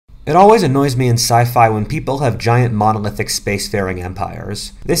It always annoys me in sci-fi when people have giant monolithic spacefaring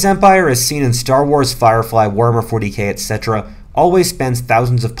empires. This empire, as seen in Star Wars, Firefly, Warhammer 40k, etc., always spans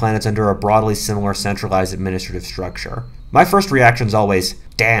thousands of planets under a broadly similar centralized administrative structure. My first reaction is always,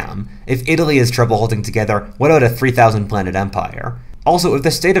 damn, if Italy has trouble holding together, what about a 3,000 planet empire? Also, if the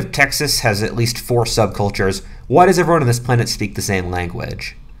state of Texas has at least 4 subcultures, why does everyone on this planet speak the same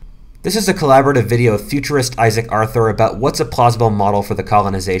language? This is a collaborative video of futurist Isaac Arthur about what's a plausible model for the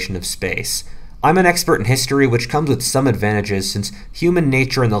colonization of space. I'm an expert in history, which comes with some advantages since human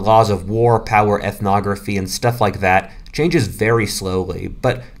nature and the laws of war, power, ethnography, and stuff like that changes very slowly,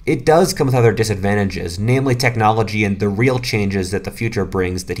 but it does come with other disadvantages, namely technology and the real changes that the future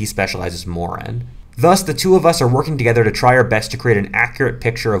brings that he specializes more in. Thus, the two of us are working together to try our best to create an accurate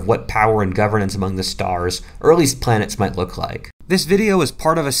picture of what power and governance among the stars, or at least planets, might look like. This video is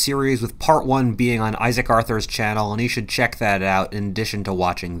part of a series with part 1 being on Isaac Arthur's channel, and you should check that out in addition to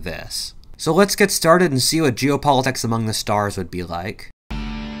watching this. So let's get started and see what geopolitics among the stars would be like.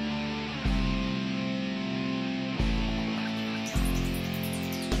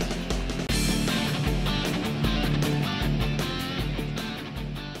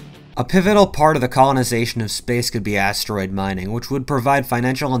 A pivotal part of the colonization of space could be asteroid mining, which would provide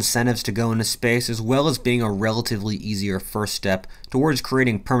financial incentives to go into space as well as being a relatively easier first step towards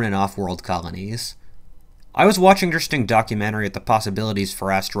creating permanent off-world colonies. I was watching an interesting documentary at the possibilities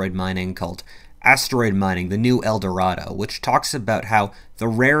for asteroid mining called Asteroid Mining, the New El Dorado, which talks about how the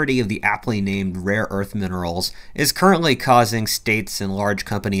rarity of the aptly named rare earth minerals is currently causing states and large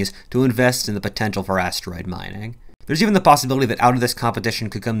companies to invest in the potential for asteroid mining. There's even the possibility that out of this competition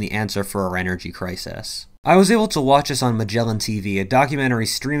could come the answer for our energy crisis. I was able to watch this on Magellan TV, a documentary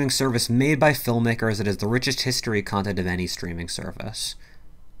streaming service made by filmmakers that has the richest history content of any streaming service.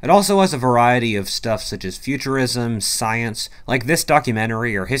 It also has a variety of stuff such as futurism, science, like this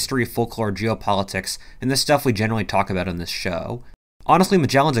documentary, or history, folklore, geopolitics, and the stuff we generally talk about on this show. Honestly,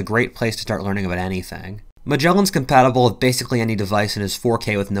 Magellan's a great place to start learning about anything. Magellan's compatible with basically any device and is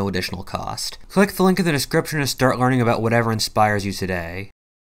 4K with no additional cost. Click the link in the description to start learning about whatever inspires you today.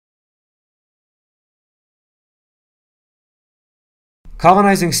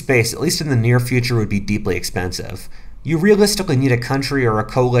 Colonizing space, at least in the near future, would be deeply expensive. You realistically need a country or a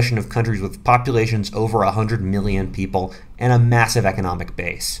coalition of countries with populations over 100 million people and a massive economic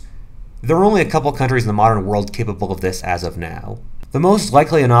base. There are only a couple countries in the modern world capable of this as of now. The most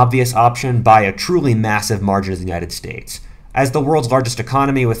likely and obvious option by a truly massive margin is the United States. As the world's largest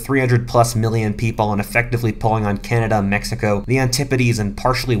economy with 300+ million people and effectively pulling on Canada, Mexico, the Antipodes, and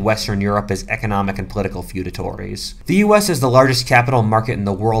partially Western Europe as economic and political feudatories. The US is the largest capital market in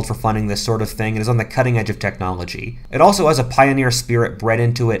the world for funding this sort of thing and is on the cutting edge of technology. It also has a pioneer spirit bred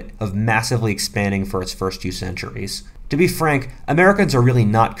into it of massively expanding for its first few centuries. To be frank, Americans are really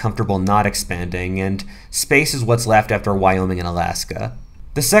not comfortable not expanding, and space is what's left after Wyoming and Alaska.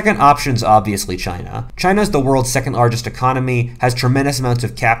 The second option is obviously China. China is the world's second largest economy, has tremendous amounts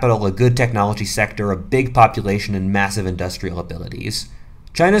of capital, a good technology sector, a big population, and massive industrial abilities.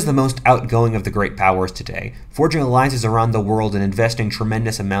 China is the most outgoing of the great powers today, forging alliances around the world and investing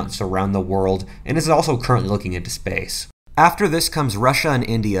tremendous amounts around the world, and is also currently looking into space. After this comes Russia and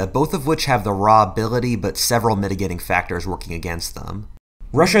India, both of which have the raw ability but several mitigating factors working against them.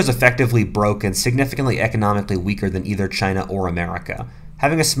 Russia is effectively broke and significantly economically weaker than either China or America,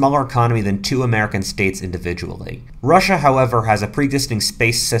 having a smaller economy than 2 American states individually. Russia, however, has a pre-existing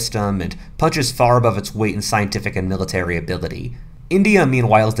space system and punches far above its weight in scientific and military ability. India,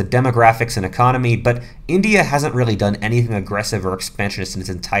 meanwhile, is the demographics and economy, but India hasn't really done anything aggressive or expansionist in its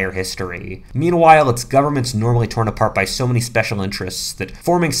entire history. Meanwhile, its government's normally torn apart by so many special interests that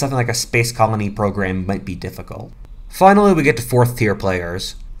forming something like a space colony program might be difficult. Finally, we get to 4th tier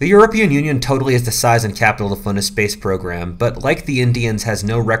players. The European Union totally has the size and capital to fund a space program, but like the Indians, has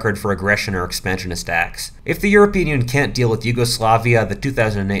no record for aggression or expansionist acts. If the European Union can't deal with Yugoslavia, the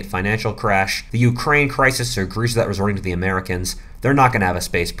 2008 financial crash, the Ukraine crisis, or Greece without resorting to the Americans, they're not going to have a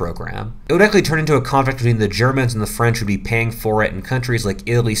space program. It would likely turn into a conflict between the Germans and the French who would be paying for it, and countries like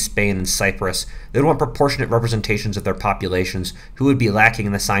Italy, Spain, and Cyprus that would want proportionate representations of their populations who would be lacking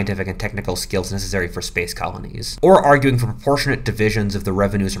in the scientific and technical skills necessary for space colonies, or arguing for proportionate divisions of the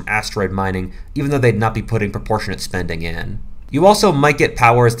revenues from asteroid mining, even though they'd not be putting proportionate spending in. You also might get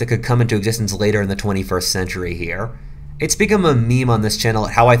powers that could come into existence later in the 21st century here. It's become a meme on this channel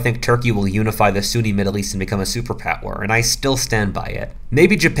how I think Turkey will unify the Sunni Middle East and become a superpower, and I still stand by it.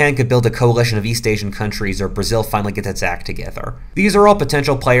 Maybe Japan could build a coalition of East Asian countries, or Brazil finally gets its act together. These are all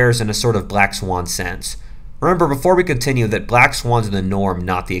potential players in a sort of black swan sense. Remember, before we continue, that black swans are the norm,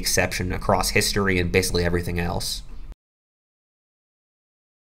 not the exception, across history and basically everything else.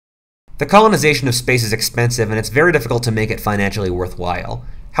 The colonization of space is expensive, and it's very difficult to make it financially worthwhile.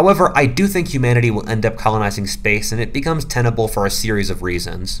 However, I do think humanity will end up colonizing space, and it becomes tenable for a series of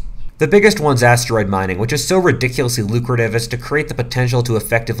reasons. The biggest one's asteroid mining, which is so ridiculously lucrative as to create the potential to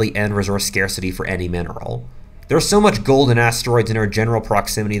effectively end resource scarcity for any mineral. There's so much gold in asteroids in our general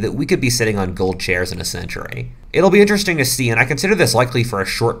proximity that we could be sitting on gold chairs in a century. It'll be interesting to see, and I consider this likely for a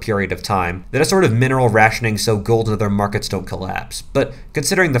short period of time, that a sort of mineral rationing so gold and other markets don't collapse. But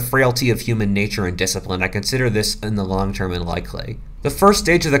considering the frailty of human nature and discipline, I consider this in the long term unlikely. The first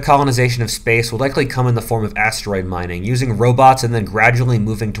stage of the colonization of space will likely come in the form of asteroid mining, using robots and then gradually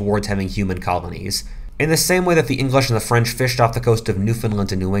moving towards having human colonies. In the same way that the English and the French fished off the coast of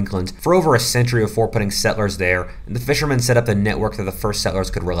Newfoundland and New England for over a century before putting settlers there, and the fishermen set up a network that the first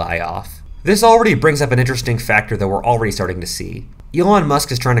settlers could rely off. This already brings up an interesting factor that we're already starting to see. Elon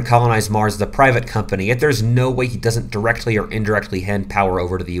Musk is trying to colonize Mars as a private company, yet there's no way he doesn't directly or indirectly hand power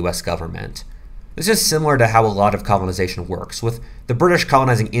over to the US government. This is similar to how a lot of colonization works, with the British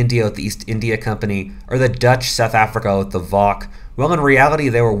colonizing India with the East India Company, or the Dutch South Africa with the VOC, well, in reality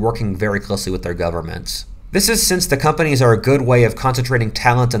they were working very closely with their governments. This is since the companies are a good way of concentrating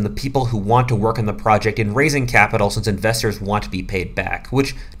talent on the people who want to work on the project and raising capital since investors want to be paid back,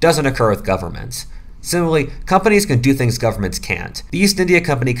 which doesn't occur with governments. Similarly, companies can do things governments can't. The East India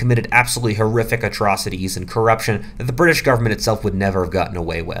Company committed absolutely horrific atrocities and corruption that the British government itself would never have gotten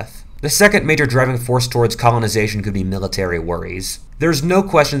away with. The second major driving force towards colonization could be military worries. There's no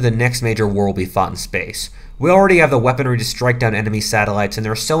question the next major war will be fought in space. We already have the weaponry to strike down enemy satellites, and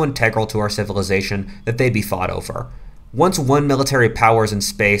they're so integral to our civilization that they'd be fought over. Once one military power is in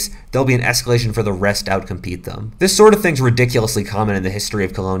space, there'll be an escalation for the rest to outcompete them. This sort of thing's ridiculously common in the history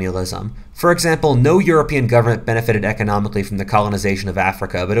of colonialism. For example, no European government benefited economically from the colonization of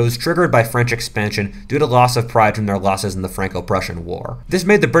Africa, but it was triggered by French expansion due to loss of pride from their losses in the Franco-Prussian War. This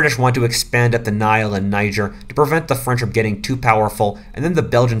made the British want to expand up the Nile and Niger to prevent the French from getting too powerful, and then the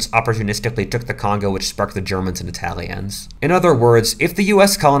Belgians opportunistically took the Congo, which sparked the Germans and Italians. In other words, if the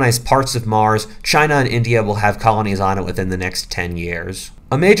US colonized parts of Mars, China and India will have colonies on it within the next 10 years.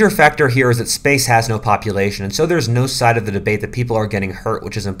 A major factor here is that space has no population, and so there's no side of the debate that people are getting hurt,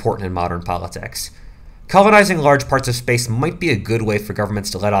 which is important in modern politics. Colonizing large parts of space might be a good way for governments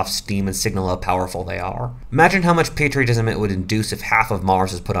to let off steam and signal how powerful they are. Imagine how much patriotism it would induce if half of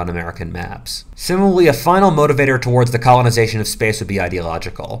Mars was put on American maps. Similarly, a final motivator towards the colonization of space would be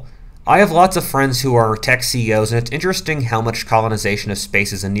ideological. I have lots of friends who are tech CEOs, and it's interesting how much colonization of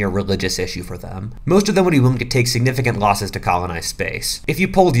space is a near religious issue for them. Most of them would be willing to take significant losses to colonize space. If you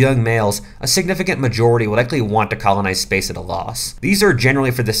polled young males, a significant majority would likely want to colonize space at a loss. These are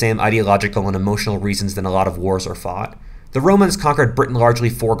generally for the same ideological and emotional reasons than a lot of wars are fought. The Romans conquered Britain largely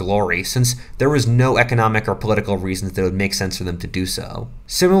for glory, since there was no economic or political reasons that would make sense for them to do so.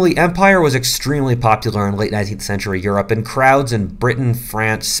 Similarly, empire was extremely popular in late 19th century Europe, and crowds in Britain,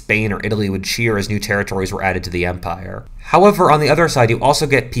 France, Spain, or Italy would cheer as new territories were added to the empire. However, on the other side, you also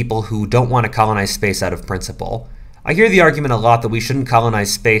get people who don't want to colonize space out of principle. I hear the argument a lot that we shouldn't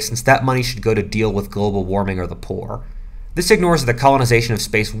colonize space since that money should go to deal with global warming or the poor. This ignores that the colonization of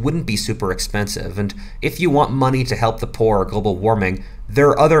space wouldn't be super expensive, and if you want money to help the poor or global warming, there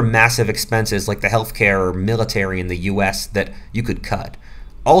are other massive expenses like the healthcare or military in the US that you could cut.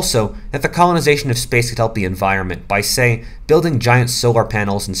 Also, that the colonization of space could help the environment by, say, building giant solar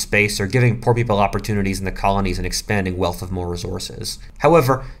panels in space or giving poor people opportunities in the colonies and expanding wealth of more resources.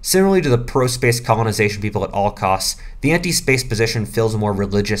 However, similarly to the pro-space colonization people at all costs, the anti-space position fills a more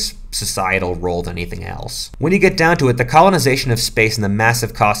religious, societal role than anything else. When you get down to it, the colonization of space and the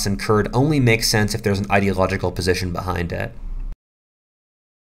massive costs incurred only makes sense if there's an ideological position behind it.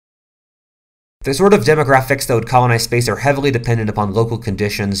 The sort of demographics that would colonize space are heavily dependent upon local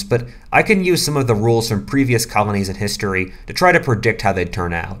conditions, but I can use some of the rules from previous colonies in history to try to predict how they'd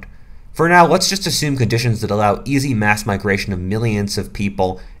turn out. For now, let's just assume conditions that allow easy mass migration of millions of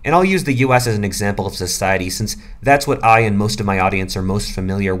people, and I'll use the US as an example of society since that's what I and most of my audience are most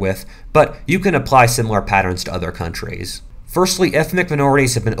familiar with, but you can apply similar patterns to other countries. Firstly, ethnic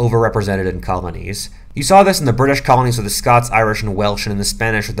minorities have been overrepresented in colonies. You saw this in the British colonies with the Scots, Irish, and Welsh, and in the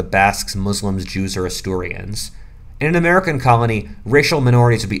Spanish with the Basques, Muslims, Jews, or Asturians. In an American colony, racial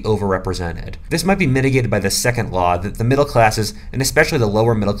minorities would be overrepresented. This might be mitigated by the second law that the middle classes, and especially the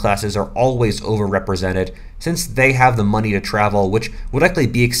lower middle classes, are always overrepresented since they have the money to travel, which would likely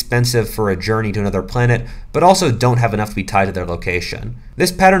be expensive for a journey to another planet, but also don't have enough to be tied to their location.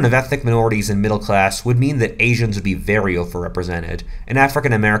 This pattern of ethnic minorities in middle class would mean that Asians would be very overrepresented, and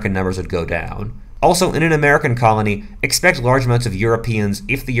African American numbers would go down. Also, in an American colony, expect large amounts of Europeans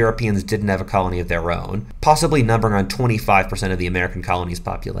if the Europeans didn't have a colony of their own, possibly numbering around 25% of the American colony's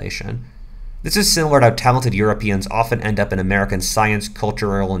population. This is similar to how talented Europeans often end up in American science,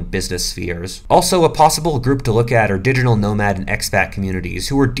 cultural, and business spheres. Also, a possible group to look at are digital nomad and expat communities,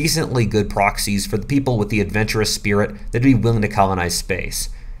 who are decently good proxies for the people with the adventurous spirit that'd be willing to colonize space.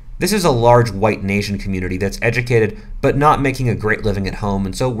 This is a large white Asian community that's educated but not making a great living at home,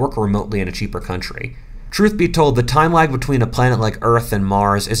 and so work remotely in a cheaper country. Truth be told, the time lag between a planet like Earth and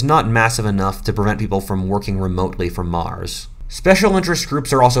Mars is not massive enough to prevent people from working remotely from Mars. Special interest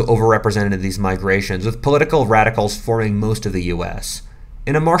groups are also overrepresented in these migrations, with political radicals forming most of the US.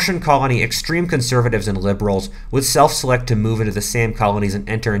 In a Martian colony, extreme conservatives and liberals would self-select to move into the same colonies and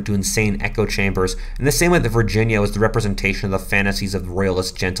enter into insane echo chambers, in the same way that Virginia was the representation of the fantasies of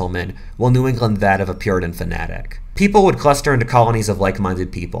royalist gentlemen, while New England that of a Puritan fanatic. People would cluster into colonies of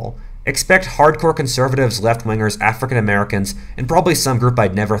like-minded people. Expect hardcore conservatives, left-wingers, African Americans, and probably some group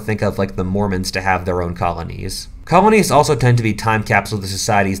I'd never think of like the Mormons to have their own colonies. Colonies also tend to be time capsules of the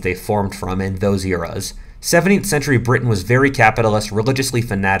societies they formed from in those eras. 17th century Britain was very capitalist, religiously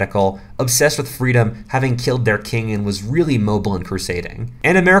fanatical, obsessed with freedom, having killed their king, and was really mobile and crusading.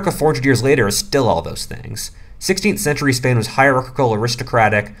 And America 400 years later is still all those things. 16th century Spain was hierarchical,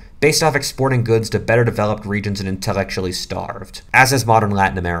 aristocratic, based off exporting goods to better developed regions and intellectually starved, as is modern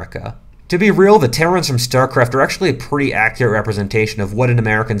Latin America. To be real, the Terrans from StarCraft are actually a pretty accurate representation of what an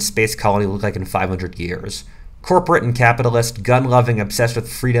American space colony would look like in 500 years. Corporate and capitalist, gun-loving, obsessed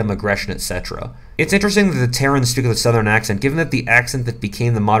with freedom, aggression, etc. It's interesting that the Terrans speak with a southern accent, given that the accent that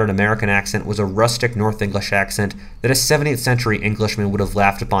became the modern American accent was a rustic North English accent that a 17th century Englishman would have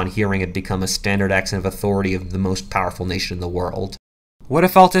laughed upon hearing it become a standard accent of authority of the most powerful nation in the world. What a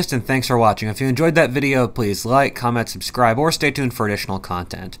feltist, and thanks for watching. If you enjoyed that video, please like, comment, subscribe, or stay tuned for additional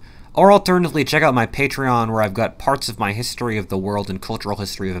content. Or alternatively, check out my Patreon, where I've got parts of my history of the world and cultural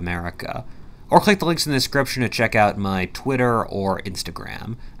history of America. Or click the links in the description to check out my Twitter or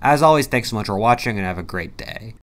Instagram. As always, thanks so much for watching and have a great day.